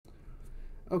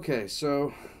Okay,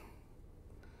 so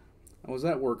I was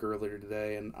at work earlier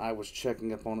today and I was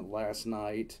checking up on it last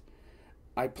night.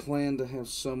 I plan to have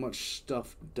so much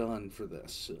stuff done for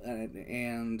this,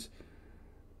 and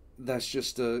that's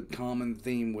just a common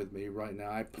theme with me right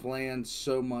now. I plan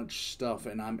so much stuff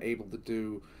and I'm able to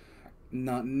do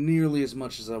not nearly as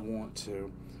much as I want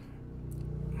to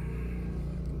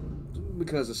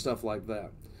because of stuff like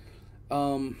that.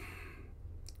 Um,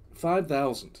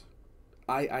 5,000.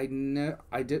 I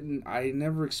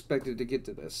never expected to get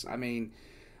to this. I mean,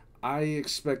 I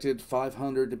expected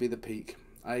 500 to be the peak.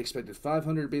 I expected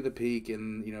 500 to be the peak,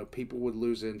 and people would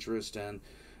lose interest and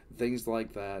things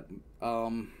like that.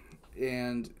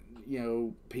 And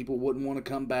people wouldn't want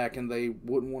to come back, and they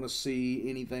wouldn't want to see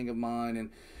anything of mine.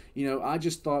 And I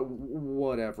just thought,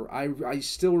 whatever. I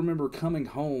still remember coming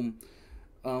home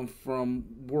from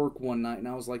work one night, and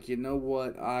I was like, you know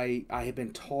what? I had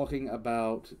been talking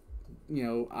about,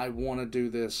 I want to do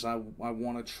this. I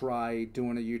want to try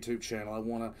doing a YouTube channel. I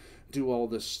want to do all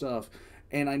this stuff.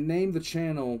 And I named the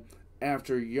channel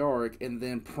after Yarrick, and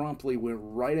then promptly went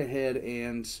right ahead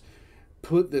and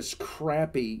put this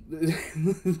crappy.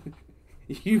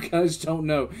 You guys don't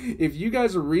know. If you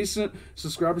guys are recent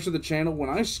subscribers to the channel, when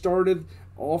I started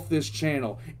off this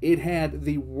channel, it had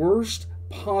the worst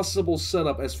possible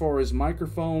setup as far as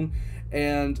microphone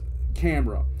and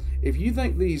camera. If you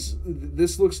think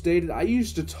this looks dated, I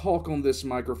used to talk on this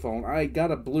microphone. I got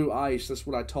a Blue Ice. That's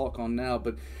what I talk on now.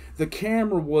 But the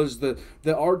camera was the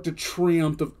Arc de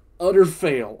Triomphe of utter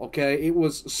fail. Okay, it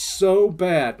was so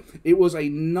bad. It was a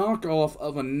knockoff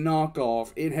of a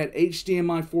knockoff. It had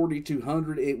HDMI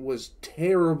 4200. It was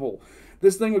terrible.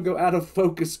 This thing would go out of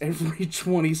focus every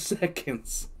 20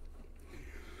 seconds.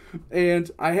 And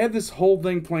I had this whole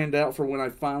thing planned out for when I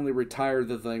finally retired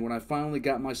the thing, when I finally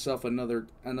got myself another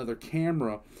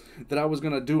camera, that I was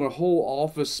gonna do a whole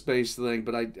office space thing.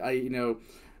 But I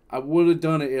would have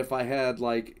done it if I had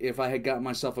got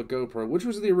myself a GoPro, which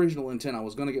was the original intent. I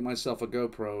was gonna get myself a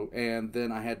GoPro, and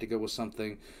then I had to go with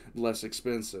something less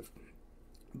expensive.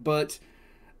 But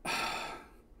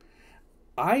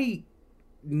I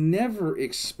never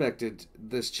expected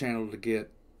this channel to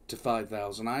get to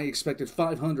 5,000. I expected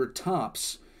 500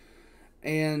 tops,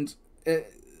 and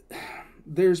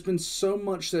there's been so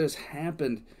much that has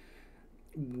happened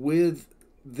with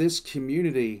this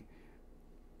community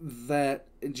that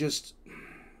it just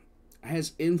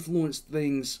has influenced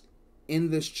things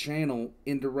in this channel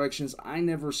in directions I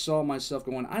never saw myself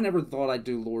going. I never thought I'd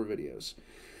do lore videos.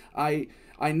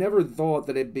 I never thought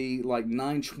that it'd be like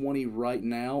 9:20 right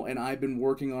now, and I've been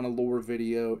working on a lore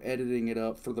video, editing it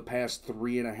up for the past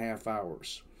 3.5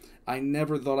 hours. I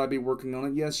never thought I'd be working on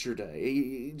it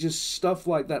yesterday. Just stuff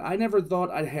like that. I never thought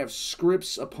I'd have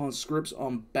scripts upon scripts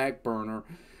on back burner,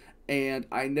 and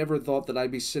I never thought that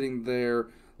I'd be sitting there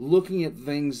looking at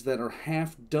things that are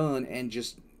half done and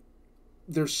just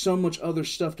there's so much other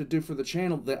stuff to do for the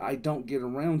channel that I don't get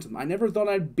around to them. I never thought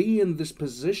I'd be in this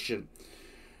position.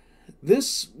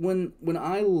 This when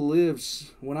I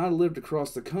lived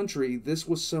across the country, this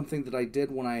was something that I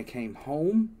did when I came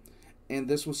home, and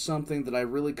this was something that I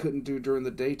really couldn't do during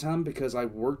the daytime because I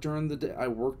worked during the day. I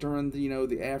worked during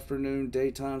the afternoon,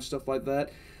 daytime, stuff like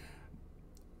that.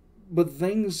 But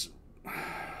things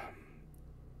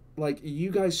like you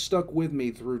guys stuck with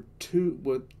me through two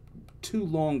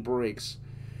long breaks,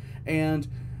 and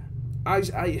I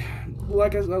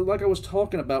was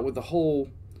talking about with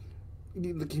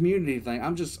the community thing.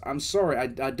 I'm sorry, I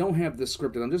don't have this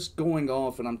scripted. I'm just going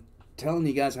off and I'm telling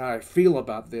you guys how I feel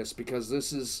about this because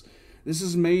this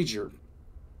is major.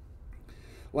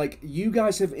 Like, you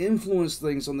guys have influenced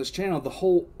things on this channel. The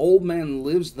whole Old Man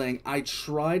Lives thing, I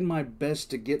tried my best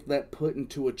to get that put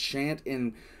into a chant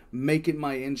and make it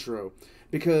my intro.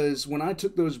 Because when I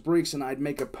took those breaks and I'd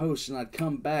make a post and I'd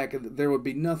come back, there would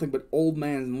be nothing but Old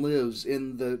Man Lives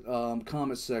in the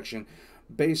comment section,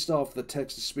 based off the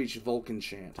text-to-speech Vulcan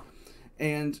chant.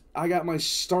 And I got my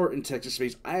start in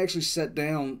text-to-speech. I actually sat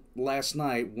down last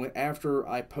night after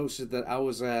I posted that I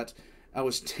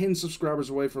was 10 subscribers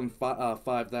away from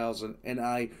 5,000, and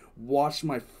I watched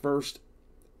my first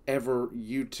ever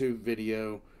YouTube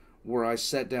video where I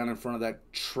sat down in front of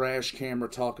that trash camera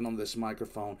talking on this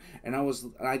microphone, and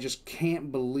I just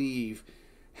can't believe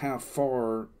how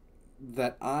far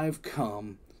that I've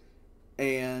come,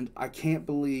 and I can't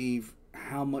believe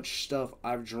how much stuff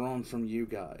I've drawn from you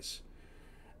guys.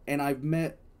 And I've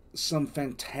met some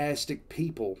fantastic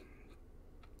people,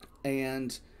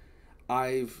 and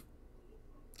I've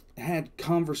had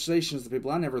conversations with people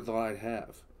I never thought I'd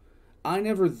have. I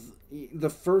never the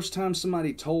first time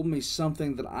somebody told me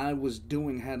something that I was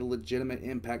doing had a legitimate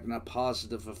impact and a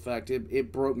positive effect,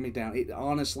 it broke me down. It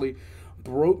honestly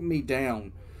broke me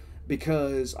down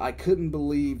because I couldn't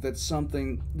believe that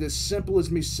something as simple as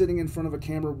me sitting in front of a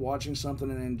camera watching something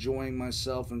and enjoying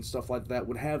myself and stuff like that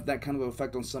would have that kind of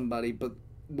effect on somebody. But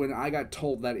when I got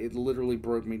told that, it literally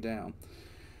broke me down.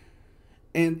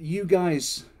 And you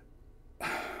guys,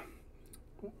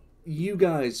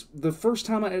 the first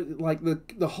time I, like,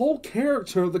 the whole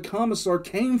character of the Commissar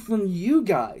came from you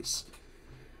guys.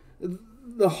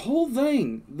 The whole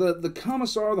thing, the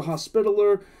Commissar, the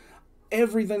Hospitaller,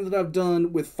 everything that I've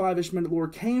done with 5-ish Minute Lore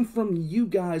came from you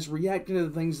guys reacting to the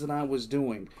things that I was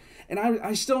doing. And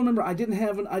I still remember I didn't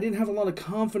have a lot of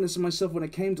confidence in myself when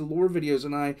it came to lore videos,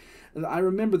 and I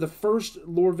remember the first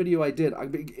lore video I did,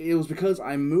 it was because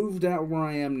I moved out where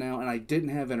I am now and I didn't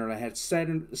have internet. I had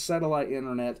satellite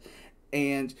internet,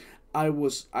 and I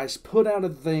put out a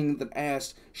thing that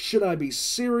asked, should I be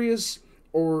serious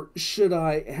or should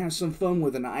I have some fun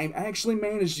with it? And I actually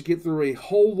managed to get through a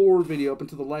whole lore video up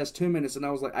until the last 2 minutes, and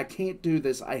I was like, I can't do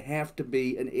this. I have to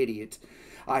be an idiot.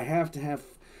 I have to have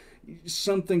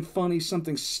something funny,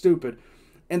 something stupid.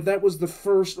 And that was the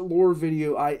first lore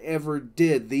video I ever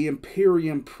did, the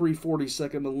Imperium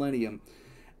pre-42nd Millennium.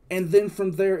 And then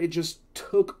from there, it just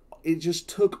took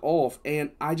off. And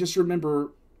I just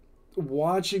remember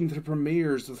watching the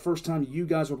premieres the first time you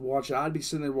guys would watch it. I'd be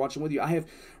sitting there watching with you. I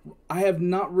have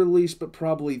not released but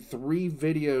probably 3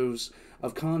 videos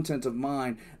of content of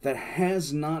mine that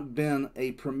has not been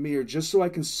a premiere, just so I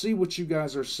can see what you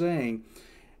guys are saying.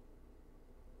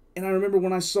 And I remember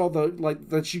when I saw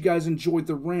that you guys enjoyed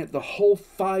the rant, the whole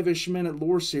 5-ish Minute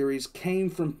Lore series came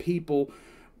from people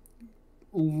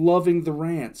loving the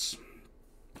rants.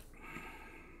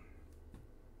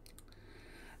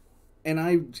 And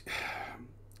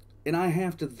I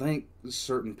have to thank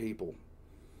certain people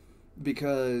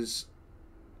because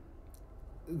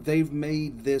they've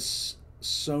made this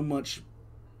so much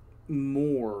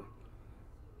more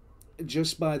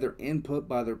just by their input,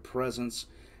 by their presence.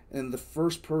 And the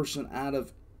first person out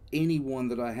of anyone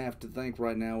that I have to thank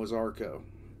right now is Arco.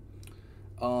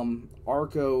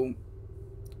 Arco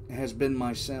has been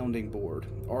my sounding board.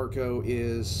 Arco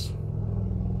is...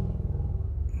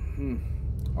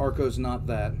 Arco's not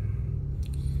that.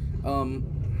 You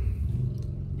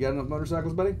got enough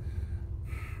motorcycles, buddy?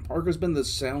 Arco's been the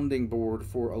sounding board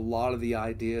for a lot of the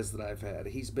ideas that I've had.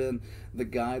 He's been the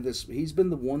guy he's been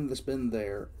the one that's been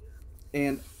there.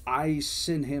 And I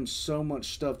send him so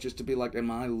much stuff just to be like,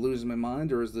 am I losing my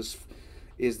mind, or is this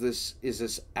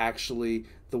actually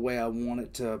the way I want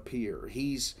it to appear?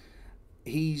 He's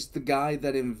the guy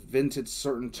that invented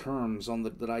certain terms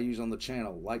that I use on the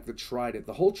channel, like the Trident.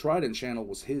 The whole Trident channel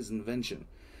was his invention,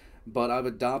 but I've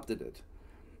adopted it.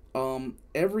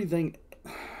 Everything.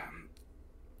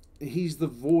 He's the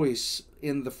voice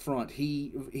in the front.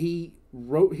 He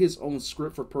wrote his own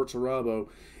script for Perturabo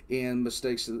in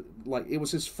Mistakes. Like, it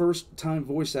was his first time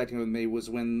voice acting with me was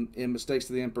when in Mistakes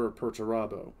of the Emperor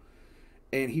Perturabo.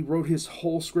 And he wrote his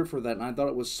whole script for that, and I thought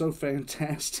it was so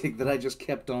fantastic that I just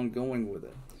kept on going with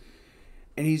it.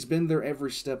 And he's been there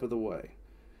every step of the way.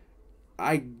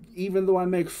 Even though I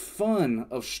make fun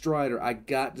of Strider, I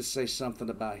got to say something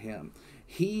about him.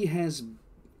 He has,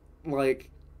 like,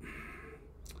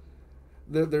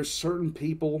 there's certain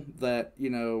people that, you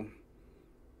know,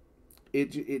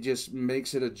 it just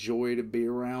makes it a joy to be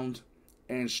around,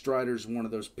 and Strider's one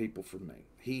of those people for me.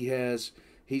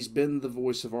 He's been the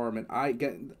voice of Armin. I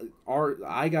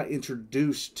got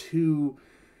introduced to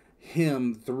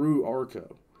him through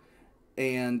Arco,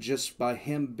 and just by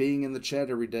him being in the chat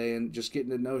every day and just getting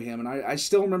to know him. And I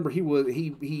still remember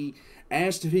he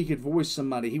asked if he could voice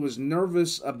somebody. He was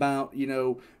nervous about, you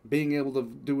know, being able to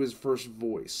do his first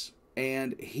voice,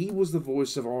 and he was the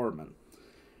voice of Armin,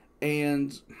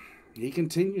 and he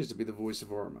continues to be the voice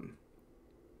of Armin.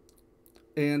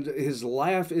 And his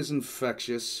laugh is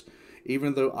infectious,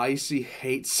 even though Icy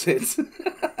hates it.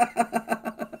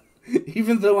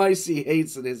 Even though Icy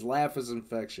hates it, his laugh is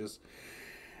infectious.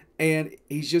 And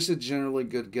he's just a generally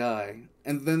good guy.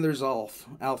 And then there's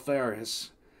Alfarius.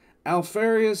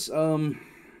 Alfarius,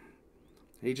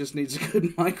 he just needs a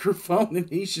good microphone, and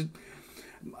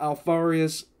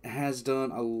Alfarius has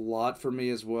done a lot for me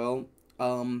as well.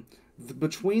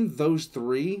 Between those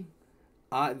three,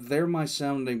 they're my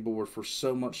sounding board for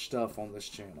so much stuff on this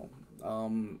channel.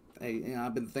 Hey, you know,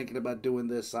 I've been thinking about doing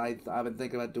this. I've been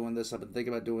thinking about doing this. I've been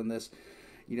thinking about doing this.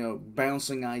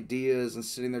 bouncing ideas and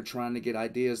sitting there trying to get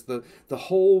ideas. The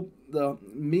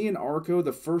me and Arco,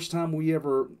 the first time he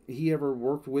ever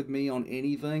worked with me on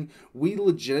anything, we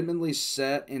legitimately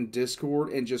sat in Discord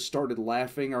and just started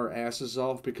laughing our asses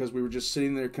off because we were just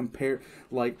sitting there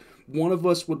like one of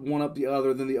us would one up the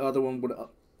other, then the other one would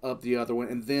up the other one,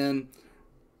 and then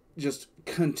just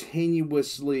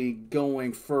continuously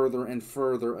going further and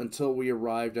further until we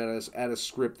arrived at a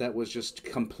script that was just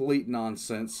complete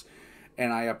nonsense,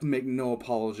 and I make no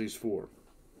apologies for.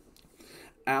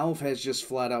 Alf has just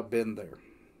flat out been there.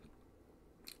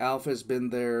 Alf has been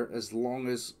there as long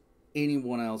as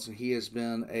anyone else, and he has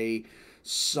been a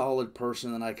solid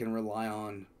person that I can rely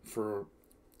on for,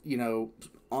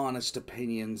 honest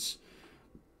opinions.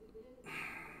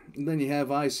 And then you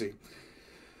have Icy.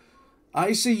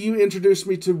 Icy, you introduced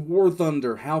me to War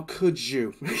Thunder. How could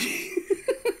you?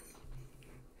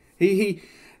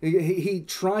 He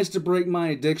tries to break my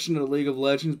addiction to League of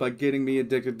Legends by getting me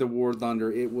addicted to War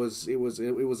Thunder. It was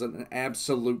an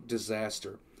absolute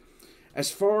disaster.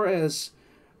 As far as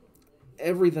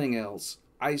everything else,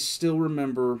 I still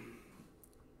remember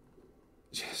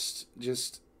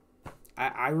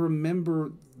I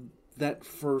remember that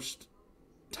first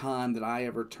time that I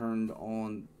ever turned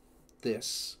on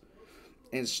this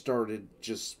and started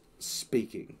just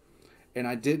speaking. And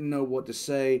I didn't know what to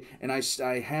say. And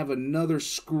I have another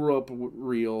screw up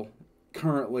reel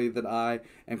currently that I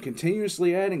am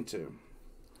continuously adding to.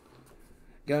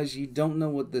 Guys, you don't know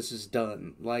what this has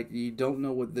done. Like, you don't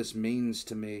know what this means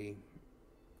to me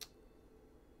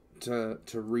to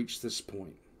reach this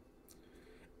point.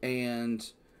 And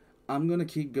I'm going to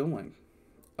keep going.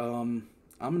 I'm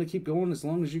going to keep going as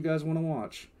long as you guys want to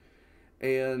watch.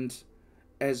 And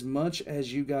as much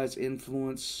as you guys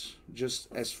influence, just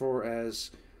as far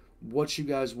as what you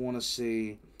guys want to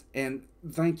see, and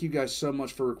thank you guys so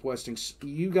much for requesting.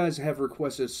 You guys have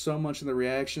requested so much in the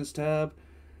reactions tab.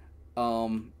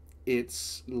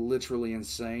 It's literally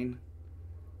insane,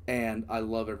 and I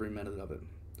love every minute of it.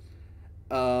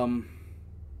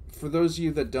 For those of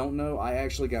you that don't know, I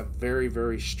actually got very,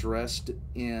 very stressed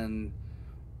in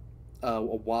a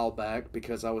while back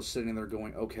because I was sitting there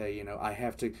going, okay, I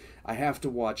have to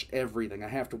watch everything. I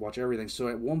have to watch everything. So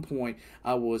at one point,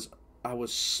 I was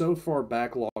so far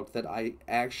backlogged that I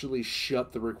actually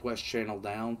shut the request channel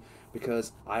down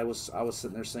because I was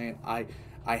sitting there saying I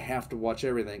have to watch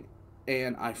everything,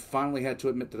 and I finally had to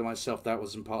admit to myself that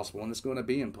was impossible, and it's going to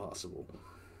be impossible.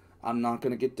 I'm not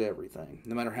going to get to everything,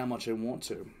 no matter how much I want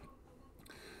to.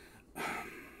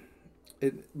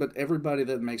 But everybody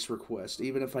that makes requests,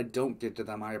 even if I don't get to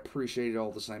them, I appreciate it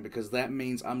all the same because that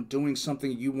means I'm doing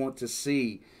something you want to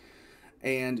see,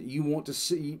 and you want to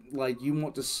see,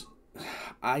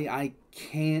 I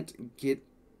can't get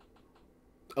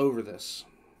over this.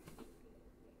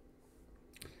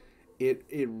 It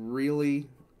really,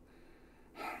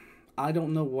 I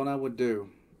don't know what I would do.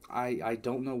 I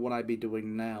don't know what I'd be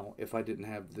doing now if I didn't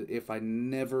have if I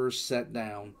never sat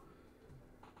down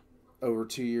over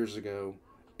 2 years ago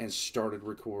and started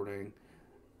recording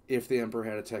If the Emperor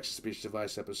Had a Text-to-Speech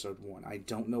Device episode 1. I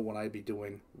don't know what I'd be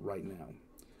doing right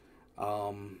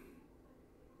now.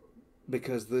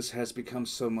 Because this has become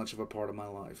so much of a part of my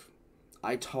life.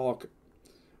 I talk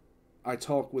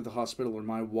with the hospital or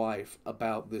my wife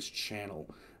about this channel,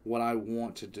 what I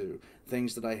want to do,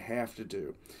 things that I have to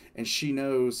do. And she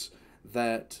knows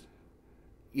that,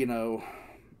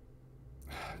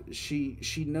 she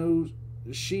knows.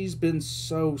 She's been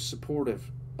so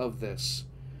supportive of this,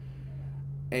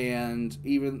 and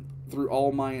even through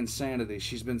all my insanity,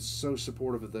 she's been so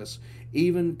supportive of this,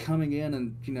 even coming in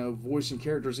and voicing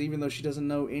characters even though she doesn't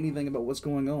know anything about what's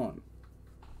going on.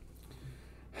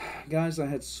 Guys, I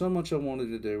had so much I wanted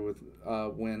to do with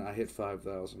when I hit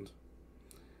 5,000.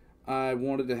 I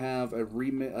wanted to have a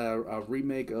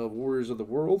remake of Warriors of the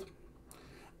World.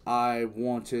 I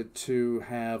wanted to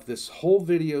have this whole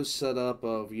video set up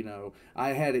of, I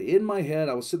had it in my head.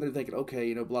 I was sitting there thinking,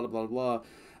 okay, blah, blah, blah, blah.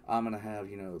 I'm going to have,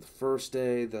 the first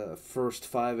day, the first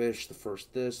 5-ish, the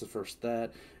first this, the first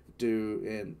that,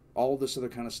 and all this other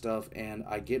kind of stuff. And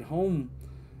I get home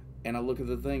and I look at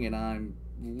the thing and I'm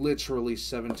literally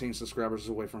 17 subscribers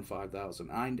away from 5,000.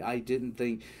 I didn't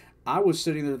think, I was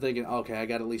sitting there thinking, okay, I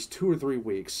got at least 2 or 3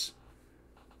 weeks.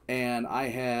 And I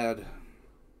had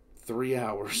 3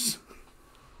 hours.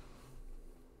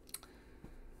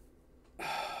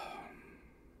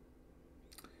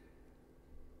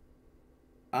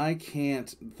 I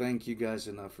can't thank you guys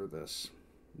enough for this.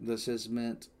 This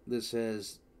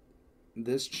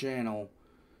channel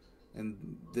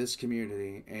and this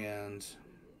community, and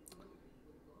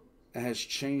it has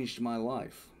changed my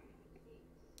life.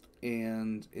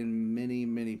 and in many,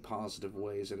 many positive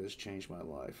ways, it has changed my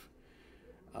life.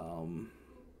 Um,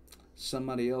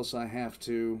 somebody else I have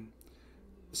to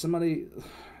somebody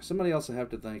somebody else I have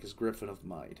to thank is Griffin of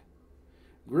Might.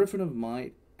 Griffin of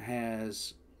Might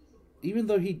has, even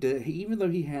though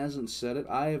he hasn't said it,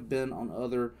 I have been on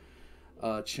other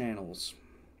channels,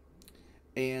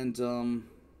 and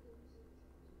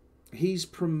he's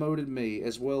promoted me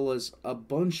as well as a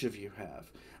bunch of you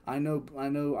have. I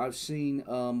know. I've seen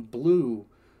Blue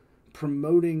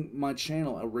promoting my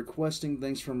channel, requesting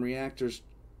things from reactors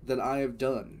that I have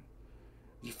done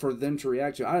for them to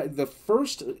react to. The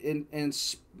first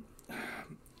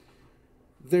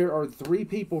there are three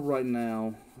people right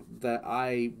now that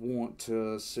I want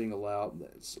to single out.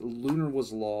 Lunar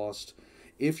Was Lost,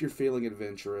 If You're Feeling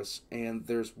Adventurous, and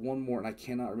there's one more, and I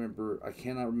cannot remember. I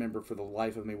cannot remember for the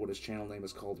life of me what his channel name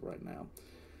is called right now.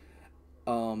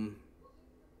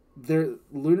 There,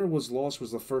 Lunar Was Lost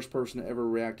was the first person to ever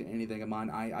react to anything of mine.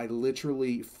 I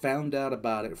literally found out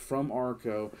about it from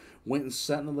Arco, went and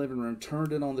sat in the living room,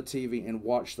 turned it on the TV, and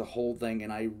watched the whole thing,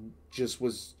 and I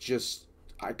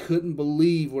I couldn't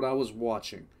believe what I was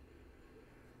watching.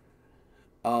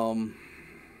 Um,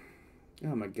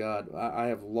 oh my God, I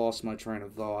have lost my train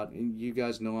of thought, and you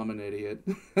guys know I'm an idiot.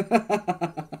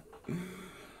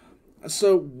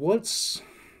 So what's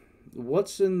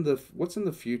in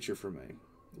the future for me?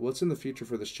 What's in the future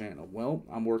for this channel? Well,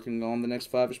 I'm working on the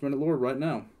next 5-ish Minute Lore right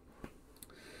now.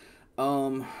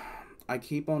 Um, I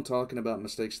keep on talking about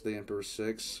Mistakes of the Emperor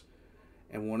 6,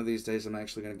 and one of these days I'm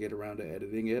actually going to get around to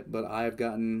editing it, but I have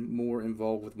gotten more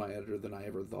involved with my editor than I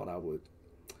ever thought I would.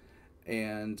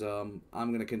 And I'm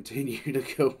going to continue to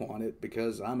go on it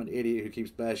because I'm an idiot who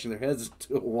keeps bashing their heads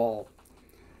into a wall.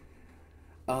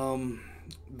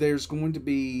 There's going to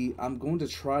be, I'm going to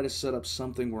try to set up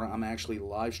something where I'm actually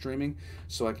live streaming,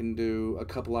 so I can do a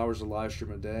couple hours of live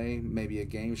stream a day, maybe a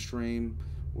game stream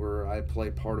where I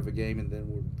play part of a game and then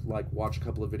we'll like watch a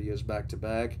couple of videos back to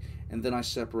back, and then I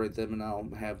separate them and I'll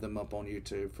have them up on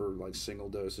YouTube for like single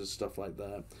doses, stuff like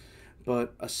that.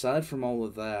 But aside from all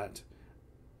of that,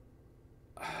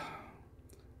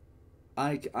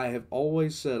 I have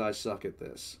always said I suck at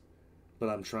this, but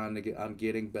I'm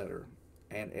getting better.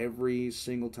 And every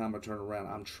single time I turn around,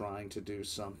 I'm trying to do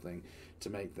something to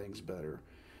make things better.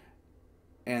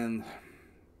 And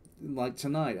like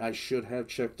tonight, I should have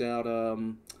checked out A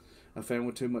Fan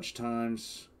with Too Much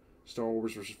Time's Star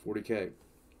Wars vs. 40K.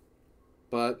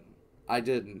 But I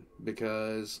didn't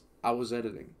because I was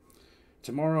editing.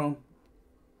 Tomorrow,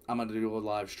 I'm going to do a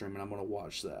live stream and I'm going to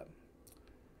watch that.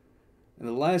 And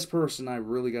the last person I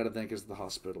really got to thank is the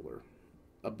Hospitaller,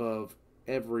 above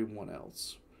everyone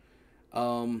else.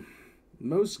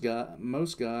 Most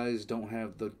guys don't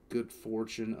have the good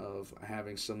fortune of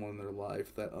having someone in their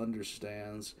life that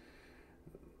understands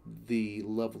the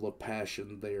level of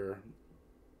passion they're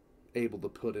able to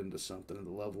put into something, and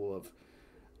the level of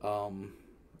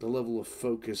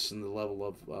focus, and the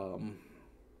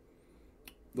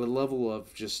level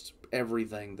of just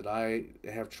everything that I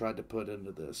have tried to put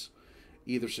into this,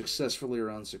 either successfully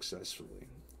or unsuccessfully.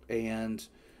 And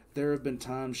there have been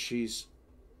times she's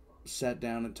sat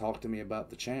down and talked to me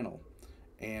about the channel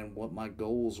and what my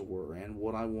goals were and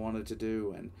what I wanted to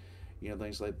do, and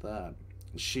things like that.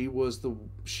 She was the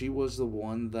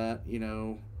one that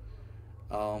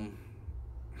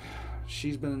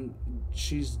she's done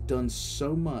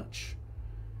so much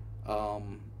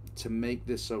to make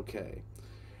this okay.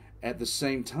 At the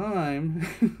same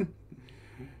time,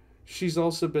 she's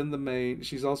also been the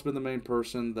main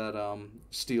person that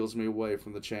steals me away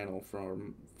from the channel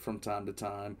from time to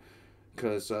time,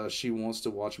 because she wants to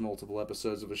watch multiple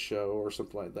episodes of a show or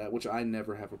something like that, which I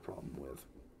never have a problem with.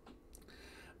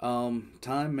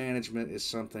 Time management is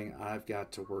something I've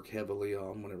got to work heavily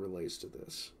on when it relates to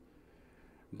this.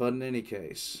 But in any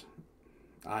case,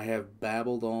 I have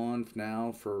babbled on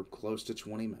now for close to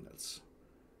 20 minutes.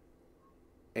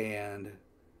 And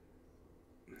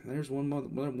there's one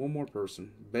more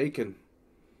person. Bacon.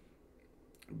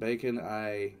 Bacon,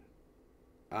 I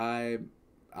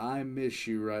miss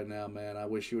you right now, man. I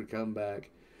wish you would come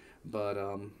back. But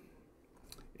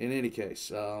in any case,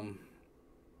 there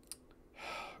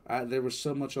was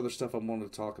so much other stuff I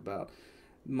wanted to talk about.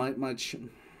 My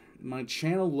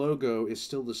channel logo is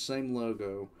still the same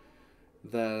logo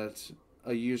that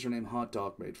a user named Hot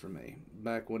Dog made for me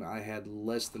back when I had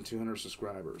less than 200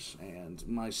 subscribers, and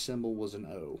my symbol was an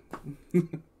O.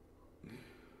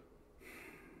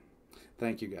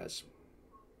 Thank you guys.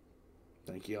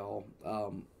 Thank you all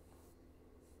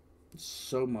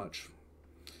so much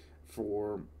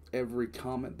for every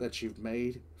comment that you've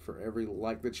made, for every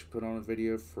like that you put on a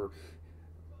video, for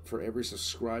for every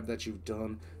subscribe that you've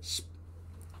done.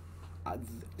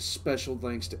 Special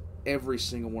thanks to every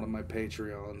single one of my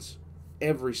Patreons,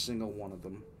 every single one of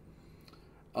them,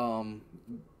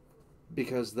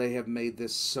 because they have made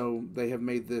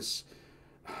this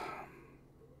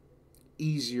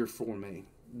easier for me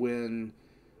when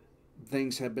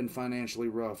things have been financially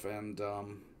rough, and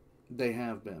they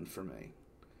have been for me.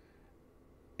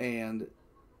 And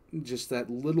just that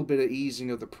little bit of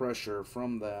easing of the pressure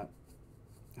from that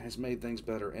has made things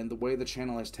better. And the way the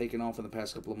channel has taken off in the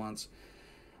past couple of months,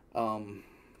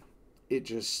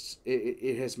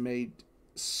 it has made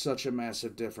such a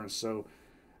massive difference. So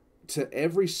to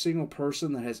every single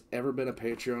person that has ever been a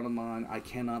Patreon of mine, I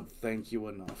cannot thank you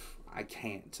enough. I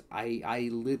can't. I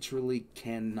literally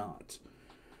cannot.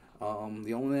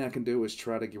 The only thing I can do is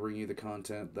try to bring you the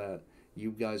content that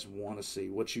you guys want to see,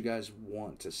 what you guys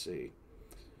want to see.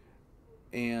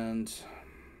 And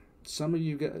some of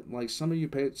you get, like some of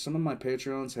my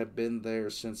Patreons have been there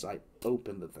since I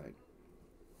opened the thing.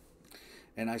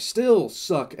 And I still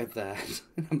suck at that.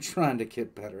 And I'm trying to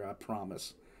get better, I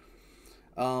promise.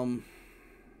 I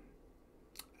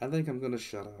think I'm going to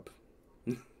shut up.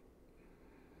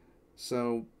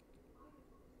 So,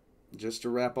 just to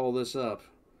wrap all this up,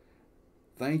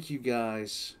 thank you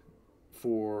guys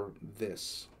for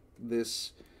this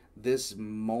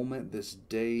moment, this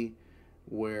day,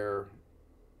 where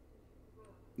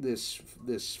this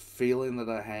feeling that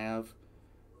I have.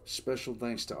 Special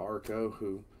thanks to Arco,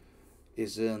 who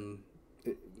is in.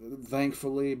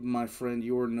 Thankfully, my friend,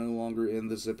 you are no longer in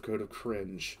the zip code of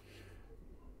cringe.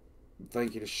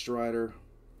 Thank you to Strider,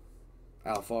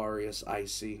 Alpharius,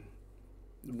 Icy,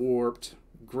 Warped,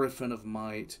 Griffin of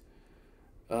Might,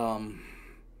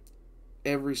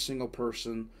 every single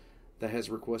person that has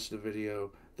requested a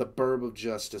video, the Burb of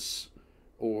Justice,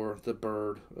 or the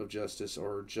Bird of Justice,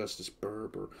 or Justice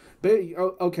Burb, or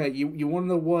okay, you want to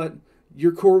know what?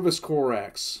 Your Corvus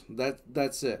Corax.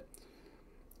 That's it.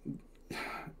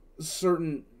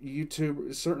 Certain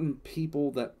YouTubers, certain people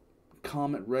that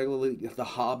comment regularly, The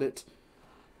Hobbit,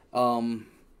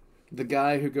 the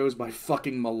guy who goes by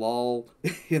fucking Malal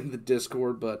in the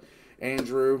Discord, but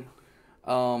Andrew,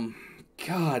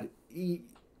 God,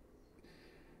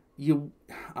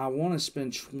 I want to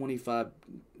spend 25,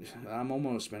 I'm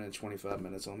almost spending 25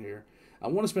 minutes on here. I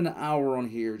want to spend an hour on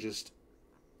here just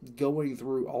going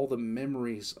through all the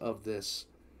memories of this.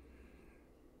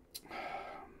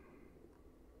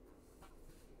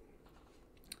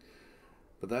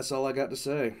 But that's all I got to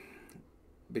say,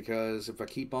 because if I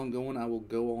keep on going, I will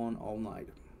go on all night.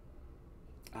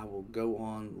 I will go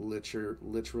on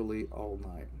literally all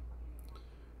night.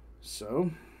 So,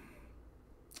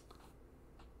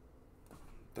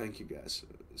 thank you guys,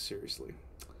 seriously.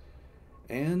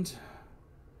 And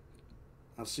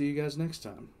I'll see you guys next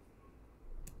time.